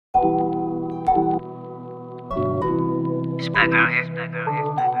These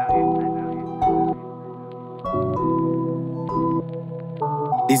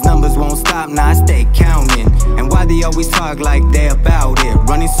numbers won't stop, now I stay counting. And why they always talk like they about it?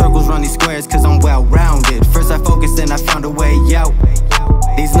 Running circles, running squares, cause I'm well-rounded. First I focused and I found a way out.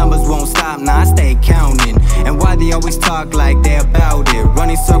 These numbers won't stop, now I stay counting. And why they always talk like they about it?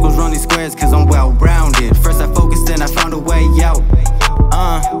 Running circles, running squares, cause I'm well-rounded. First I focused and I found a way out.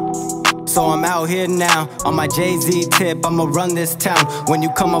 So I'm out here now, on my Jay-Z tip, I'ma run this town. When you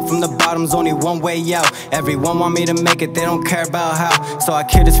come up from the bottom's only one way out. Everyone want me to make it, they don't care about how. So I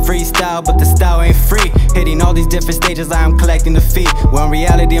kill this freestyle, but the style ain't free. Hitting all these different stages, I'm collecting the fee. Well, in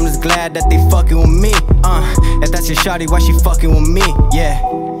reality, I'm just glad that they fucking with me. If that's your shawty, why she fucking with me? Yeah.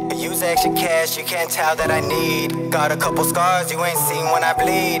 Use extra cash, you can't tell that I need. Got a couple scars you ain't seen when I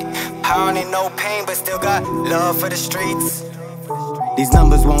bleed. Pounding no pain, but still got love for the streets. These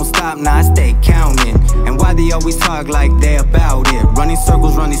numbers won't stop, now I stay counting. And why they always talk like they about it? Running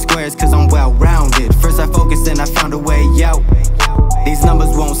circles, running squares, cause I'm well-rounded. First I focused and I found a way out. These numbers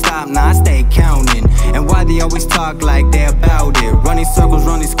won't stop, now I stay counting. And why they always talk like they about it? Running circles,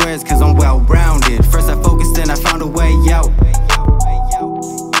 running squares, cause I'm well-rounded. First I focused and I found a way out.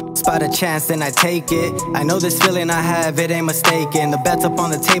 Spot a chance and I take it. I know this feeling I have, it ain't mistaken. The bet's up on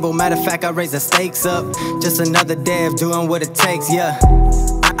the table, matter of fact I raise the stakes up. Just another day of doing what it takes, yeah.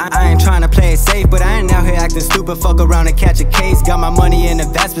 I ain't trying to play it safe, but I ain't out here acting stupid. Fuck around and catch a case. Got my money in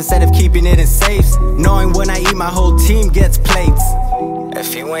investments instead of keeping it in safes. Knowing when I eat my whole team gets plates.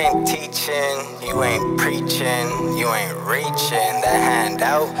 If you ain't teaching, you ain't preaching, you ain't reaching that hand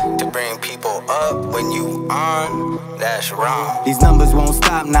out to bring people up when you aren't, that's wrong. These numbers won't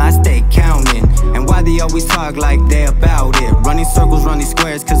stop, now I stay counting. And why they always talk like they about it? Running circles, running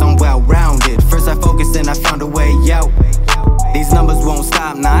squares, cause I'm well-rounded. First I focused and I found a way out. These numbers won't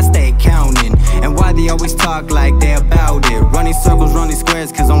stop, now I stay counting. And why they always talk like they about it? Running circles, running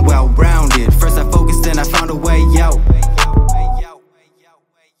squares, cause I'm